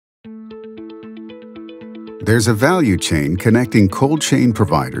There's a value chain connecting cold chain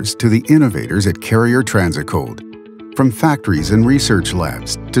providers to the innovators at Carrier Transicold, from factories and research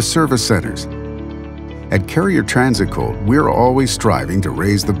labs to service centers. At Carrier Transicold, we're always striving to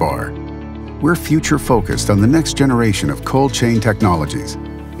raise the bar. We're future-focused on the next generation of cold chain technologies,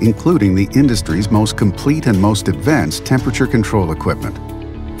 including the industry's most complete and most advanced temperature control equipment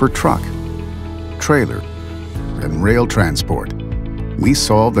for truck, trailer, and rail transport. We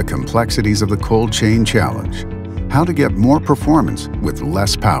solve the complexities of the cold chain challenge: how to get more performance with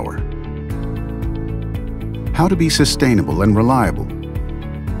less power, how to be sustainable and reliable,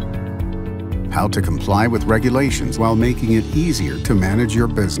 how to comply with regulations while making it easier to manage your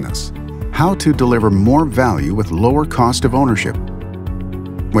business, how to deliver more value with lower cost of ownership.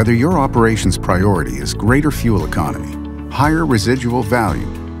 Whether your operations priority is greater fuel economy, higher residual value,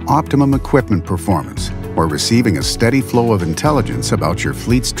 optimum equipment performance, or receiving a steady flow of intelligence about your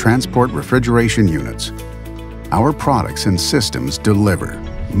fleet's transport refrigeration units, our products and systems deliver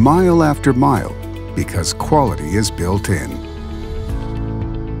mile after mile because quality is built in.